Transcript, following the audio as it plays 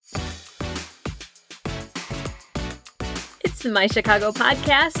It's the My Chicago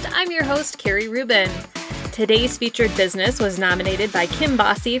podcast. I'm your host, Carrie Rubin. Today's featured business was nominated by Kim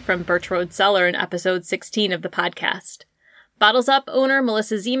Bossy from Birch Road Cellar in episode 16 of the podcast. Bottles Up owner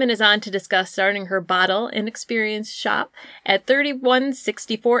Melissa Zeman is on to discuss starting her bottle and experience shop at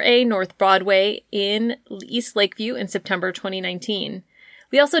 3164A North Broadway in East Lakeview in September 2019.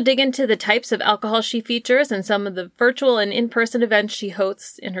 We also dig into the types of alcohol she features and some of the virtual and in-person events she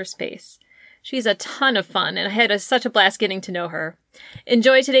hosts in her space. She's a ton of fun, and I had such a blast getting to know her.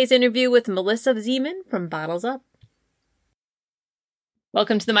 Enjoy today's interview with Melissa Zeman from Bottles Up.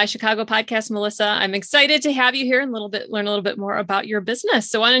 Welcome to the My Chicago podcast, Melissa. I'm excited to have you here and learn a little bit more about your business.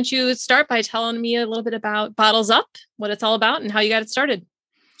 So why don't you start by telling me a little bit about Bottles Up, what it's all about, and how you got it started?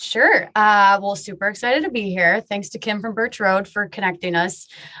 Sure. Well, super excited to be here. Thanks to Kim from Birch Road for connecting us.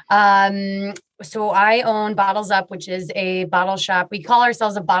 So I own Bottles Up, which is a bottle shop. We call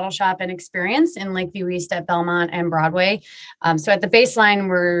ourselves a bottle shop and experience in Lakeview East at Belmont and Broadway. So at the baseline,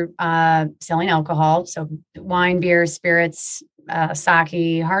 we're selling alcohol. So wine, beer, spirits,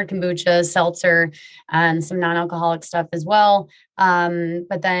 sake, hard kombucha, seltzer, and some non-alcoholic stuff as well.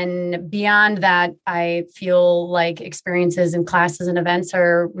 But then beyond that, I feel like experiences and classes and events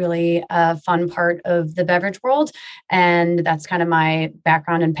are really a fun part of the beverage world. And that's kind of my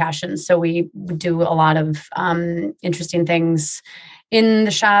background and passion. So we do a lot of interesting things in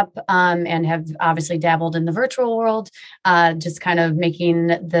the shop and have obviously dabbled in the virtual world, just kind of making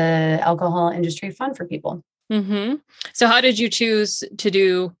the alcohol industry fun for people. Mm-hmm. So how did you choose to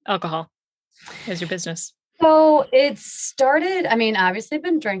do alcohol as your business? So it started, obviously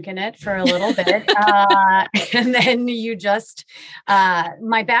been drinking it for a little bit. And then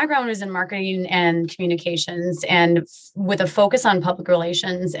my background was in marketing and communications and with a focus on public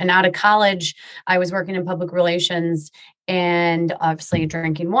relations. And out of college, I was working in public relations and obviously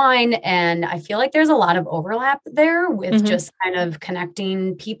drinking wine. And I feel like there's a lot of overlap there with just kind of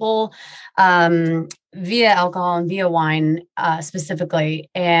connecting people via alcohol and via wine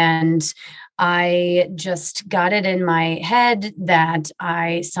specifically. And I just got it in my head that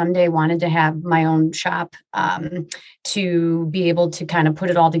I someday wanted to have my own shop to be able to kind of put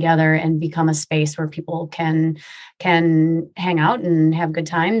it all together and become a space where people can hang out and have good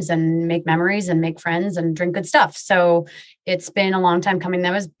times and make memories and make friends and drink good stuff. So it's been a long time coming.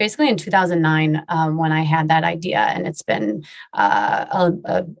 That was basically in 2009 when I had that idea, and it's been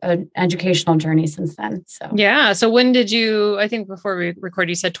an educational journey since then. So yeah. So when did you? I think before we recorded,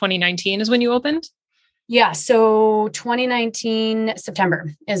 you said 2019 is when you opened. Yeah. So 2019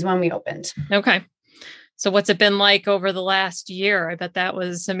 September is when we opened. Okay. So what's it been like over the last year? I bet that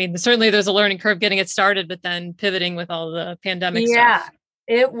was, certainly there's a learning curve getting it started, but then pivoting with all the pandemic stuff. Yeah,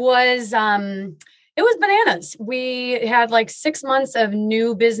 it was bananas. We had like 6 months of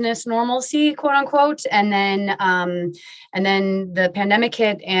new business normalcy, quote unquote. And then the pandemic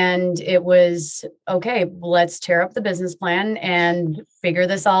hit and it was, okay, let's tear up the business plan and figure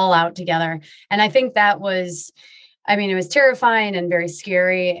this all out together. And I think that was, it was terrifying and very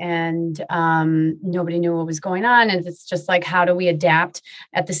scary and nobody knew what was going on. And it's just like, how do we adapt?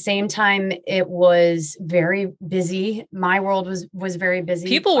 At the same time, it was very busy. My world was very busy.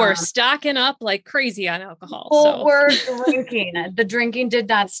 People were stocking up like crazy on alcohol. People were drinking. The drinking did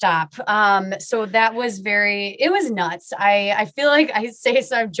not stop. So that was it was nuts. I feel like I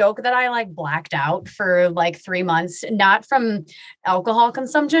joke that I like blacked out for like 3 months, not from alcohol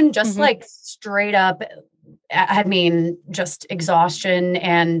consumption, just like straight up. Just exhaustion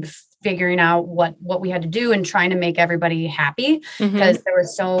and figuring out what we had to do and trying to make everybody happy because there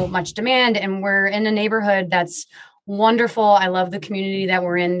was so much demand. And we're in a neighborhood that's wonderful. I love the community that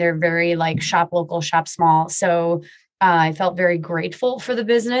we're in. They're very like shop local, shop small. So I felt very grateful for the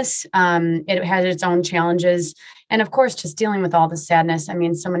business. It had its own challenges. And of course, just dealing with all the sadness.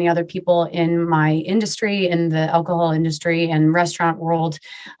 So many other people in my industry, in the alcohol industry and restaurant world,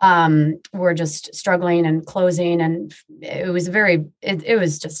 were just struggling and closing. And it was it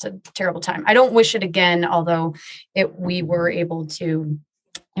was just a terrible time. I don't wish it again, although we were able to.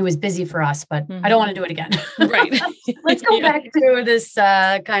 It was busy for us, but I don't want to do it again. Right. Let's go back to this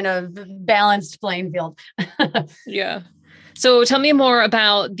kind of balanced playing field. Yeah. So tell me more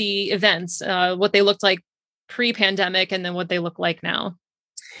about the events, what they looked like pre-pandemic and then what they look like now.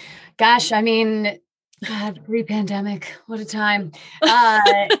 Gosh, God, pre-pandemic, what a time.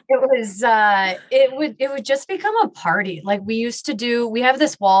 It would just become a party. Like we have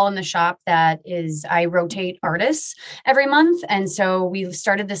this wall in the shop that I rotate artists every month. And so we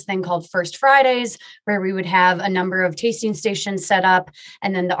started this thing called First Fridays, where we would have a number of tasting stations set up.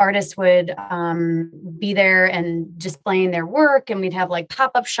 And then the artists would be there and displaying their work. And we'd have like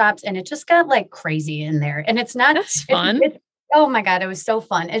pop-up shops, and it just got like crazy in there. And it's not, that's fun. Oh my God, it was so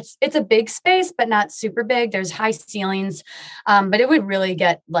fun. It's a big space, but not super big. There's high ceilings, but it would really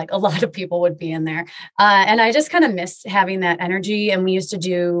get like a lot of people would be in there. And I just kind of miss having that energy. And we used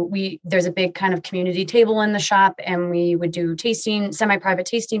to there's a big kind of community table in the shop, and we would do semi-private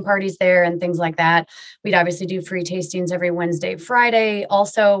tasting parties there and things like that. We'd obviously do free tastings every Wednesday, Friday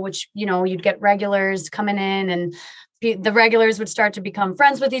also, which, you'd get regulars coming in, and the regulars would start to become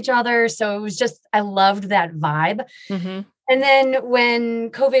friends with each other. So it was just, I loved that vibe. Mm-hmm. And then when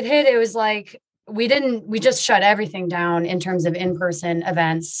COVID hit, it was like, we just shut everything down in terms of in-person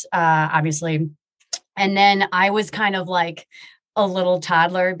events, obviously. And then I was kind of like a little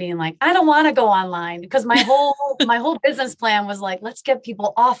toddler being like, I don't want to go online, because my whole business plan was like, let's get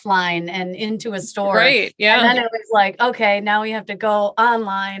people offline and into a store. Right. Yeah. And then it was like, okay, now we have to go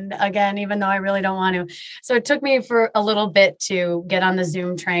online again, even though I really don't want to. So it took me for a little bit to get on the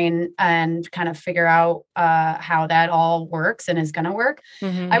Zoom train and kind of figure out how that all works and is going to work.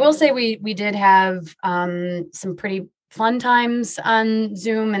 Mm-hmm. I will say we did have some pretty fun times on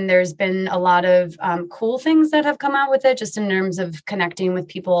Zoom, and there's been a lot of cool things that have come out with it, just in terms of connecting with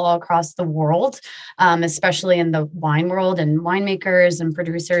people all across the world, especially in the wine world, and winemakers and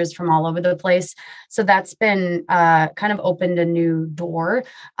producers from all over the place. So that's been kind of opened a new door.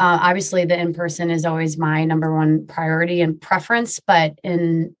 Obviously, the in-person is always my number one priority and preference, but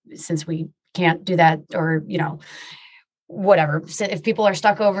since we can't do that, or whatever. So if people are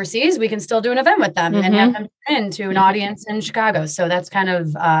stuck overseas, we can still do an event with them and have them into an audience in Chicago. So that's kind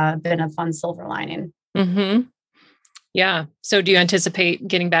of been a fun silver lining. Mm-hmm. Yeah. So do you anticipate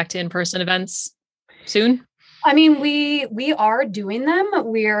getting back to in-person events soon? I mean, we are doing them.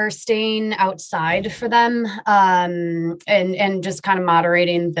 We are staying outside for them, and just kind of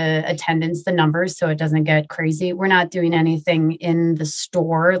moderating the attendance, the numbers, so it doesn't get crazy. We're not doing anything in the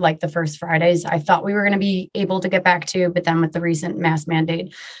store like the first Fridays I thought we were going to be able to get back to, but then with the recent mask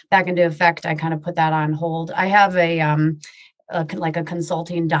mandate back into effect, I kind of put that on hold. I have like a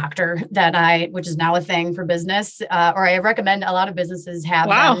consulting doctor which is now a thing for business, or I recommend a lot of businesses have.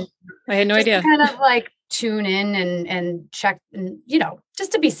 Wow. Them. I had no idea. Kind of like tune in and check, and,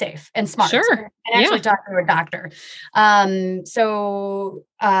 just to be safe and smart. Sure. And actually talk to a doctor. So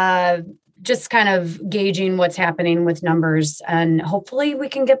just kind of gauging what's happening with numbers, and hopefully we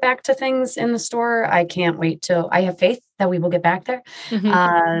can get back to things in the store. I can't wait I have faith that we will get back there.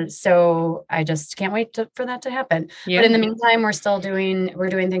 Mm-hmm. So I just can't wait for that to happen. Yeah. But in the meantime, we're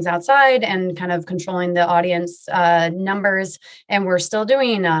doing things outside and kind of controlling the audience numbers. And we're still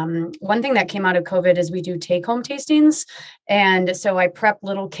doing, one thing that came out of COVID is we do take-home tastings. And so I prep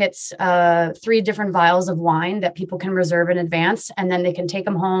little kits, 3 different vials of wine that people can reserve in advance, and then they can take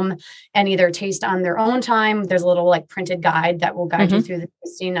them home and either taste on their own time. There's a little like printed guide that will guide you through the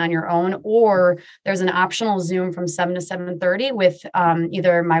tasting on your own, or there's an optional Zoom from 7 to 7:30 with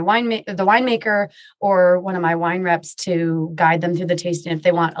either the winemaker or one of my wine reps to guide them through the tasting if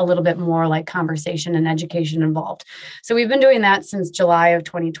they want a little bit more like conversation and education involved. So we've been doing that since July of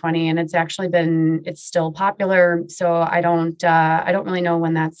 2020, and it's still popular. So I don't really know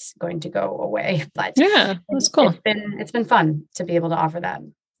when that's going to go away, but yeah, that's cool. It's been fun to be able to offer that.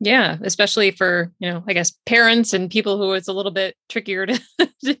 Yeah, especially for, I guess parents and people who it's a little bit trickier to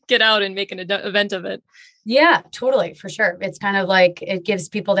get out and make an event of it. Yeah, totally. For sure. It's kind of like it gives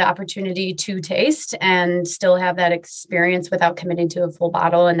people the opportunity to taste and still have that experience without committing to a full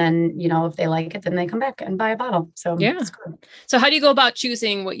bottle. And then, if they like it, then they come back and buy a bottle. So yeah. It's cool. So how do you go about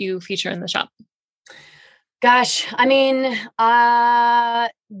choosing what you feature in the shop? Gosh, I mean,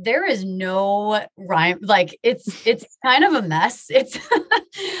 there is no rhyme. Like it's kind of a mess.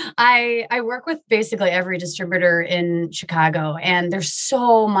 I work with basically every distributor in Chicago, and there's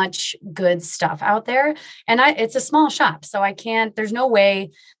so much good stuff out there. And it's a small shop, so there's no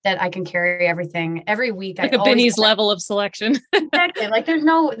way that I can carry everything every week. Like a Binny's level of selection. Exactly. Like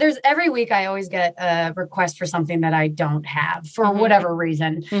there's every week I always get a request for something that I don't have for whatever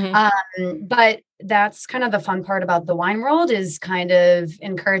reason. But that's kind of the fun part about the wine world, is kind of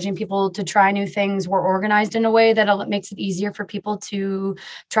encouraging people to try new things. We're organized in a way that makes it easier for people to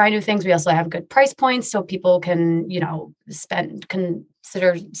try new things. We also have good price points, so people can,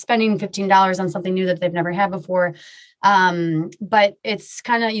 consider spending $15 on something new that they've never had before. But it's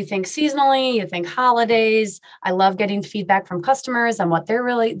kind of, you think seasonally, you think holidays. I love getting feedback from customers on what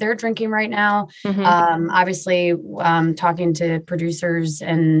they're drinking right now. Obviously, talking to producers,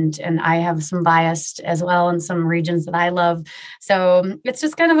 and I have some bias as well in some regions that I love. So it's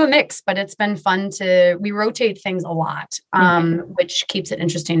just kind of a mix, but it's been fun we rotate things a lot, which keeps it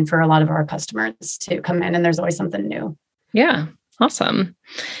interesting for a lot of our customers to come in, and there's always something new. Yeah. Awesome.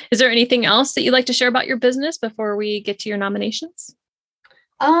 Is there anything else that you'd like to share about your business before we get to your nominations?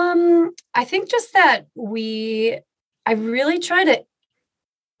 I think just that I really try to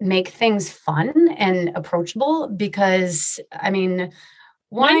make things fun and approachable because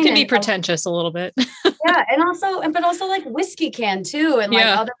wine can be pretentious a little bit. Yeah. But also like whiskey can too. And like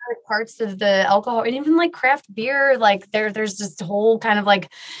other parts of the alcohol and even like craft beer, like there's this whole kind of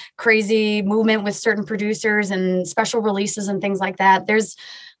like crazy movement with certain producers and special releases and things like that. There's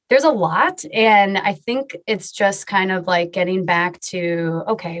a lot. And I think it's just kind of like getting back to,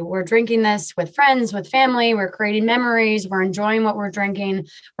 okay, we're drinking this with friends, with family, we're creating memories, we're enjoying what we're drinking,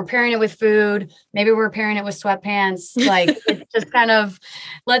 we're pairing it with food. Maybe we're pairing it with sweatpants. Like it's just kind of,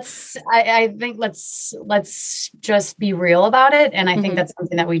 let's just be real about it. And I think that's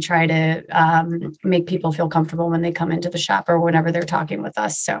something that we try to make people feel comfortable when they come into the shop or whenever they're talking with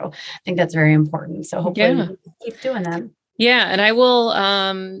us. So I think that's very important. So hopefully we keep doing that. Yeah. And I will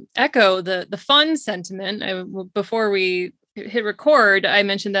echo the fun sentiment. Before we hit record, I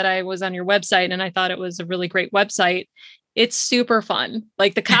mentioned that I was on your website and I thought it was a really great website. It's super fun.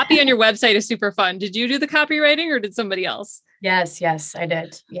 Like the copy on your website is super fun. Did you do the copywriting or did somebody else? Yes, I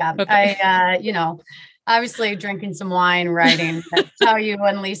did. Yeah. Okay. I, obviously drinking some wine, writing, that's how you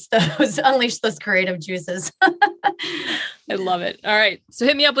unleash those creative juices. I love it. All right. So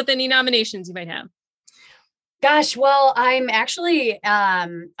hit me up with any nominations you might have. Gosh, well, I'm actually,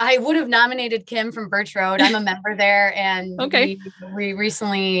 I would have nominated Kim from Birch Road. I'm a member there and we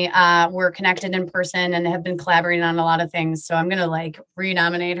recently were connected in person and have been collaborating on a lot of things. So I'm going to like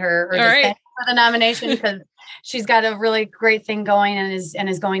re-nominate her or just thank her for the nomination because she's got a really great thing going and is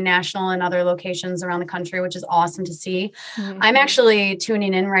going national in other locations around the country, which is awesome to see. Mm-hmm. I'm actually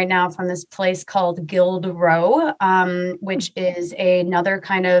tuning in right now from this place called Guild Row, which is another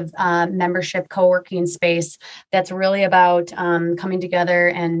kind of membership co-working space that's really about coming together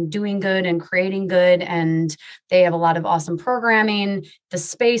and doing good and creating good. And they have a lot of awesome programming. The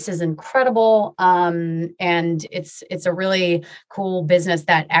space is incredible. And it's a really cool business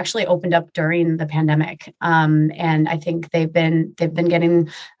that actually opened up during the pandemic. And I think they've been getting,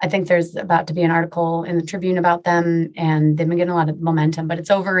 I think there's about to be an article in the Tribune about them and they've been getting a lot of momentum, but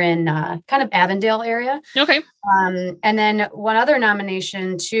it's over in kind of Avondale area. Okay. And then one other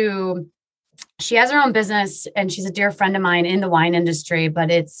nomination too, she has her own business and she's a dear friend of mine in the wine industry,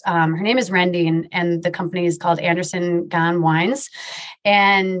 but it's, her name is Randy and the company is called Anderson Gone Wines.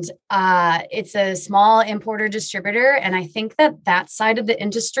 And it's a small importer distributor. And I think that side of the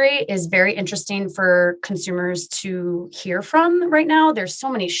industry is very interesting for consumers to hear from right now. There's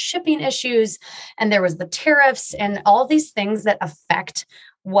so many shipping issues and there was the tariffs and all these things that affect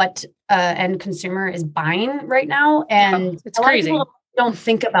what end consumer is buying right now. And it's crazy. Don't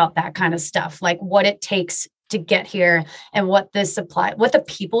think about that kind of stuff, like what it takes to get here and what the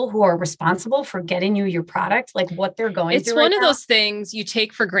people who are responsible for getting you your product, like what they're going through. It's one of those things you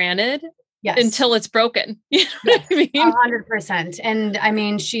take for granted until it's broken. You know what I mean? 100%. And I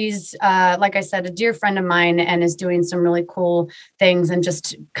mean, she's, like I said, a dear friend of mine and is doing some really cool things and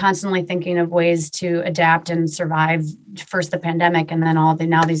just constantly thinking of ways to adapt and survive first the pandemic and then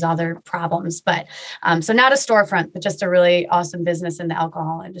now these other problems. But so not a storefront, but just a really awesome business in the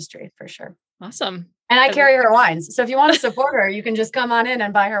alcohol industry for sure. Awesome. And I carry her wines. So if you want to support her, you can just come on in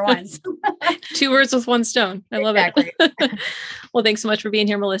and buy her wines. 2 birds with one stone. I love it. Well, thanks so much for being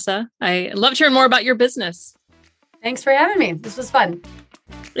here, Melissa. I love to hear more about your business. Thanks for having me. This was fun.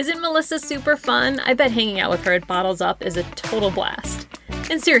 Isn't Melissa super fun? I bet hanging out with her at Bottles Up is a total blast.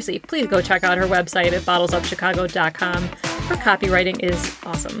 And seriously, please go check out her website at bottlesupchicago.com. Her copywriting is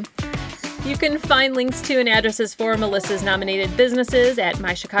awesome. You can find links to and addresses for Melissa's nominated businesses at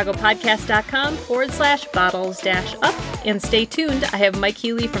mychicagopodcast.com/bottles-up. And stay tuned. I have Mike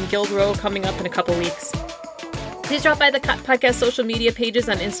Healy from Guild Row coming up in a couple weeks. Please drop by the podcast social media pages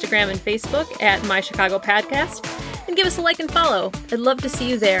on Instagram and Facebook at My Chicago Podcast and give us a like and follow. I'd love to see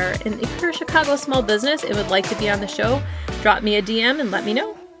you there. And if you're a Chicago small business and would like to be on the show, drop me a DM and let me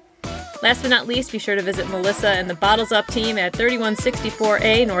know. Last but not least, be sure to visit Melissa and the Bottles Up team at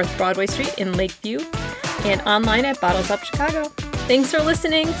 3164A North Broadway Street in Lakeview and online at Bottles Up Chicago. Thanks for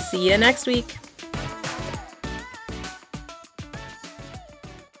listening. See you next week.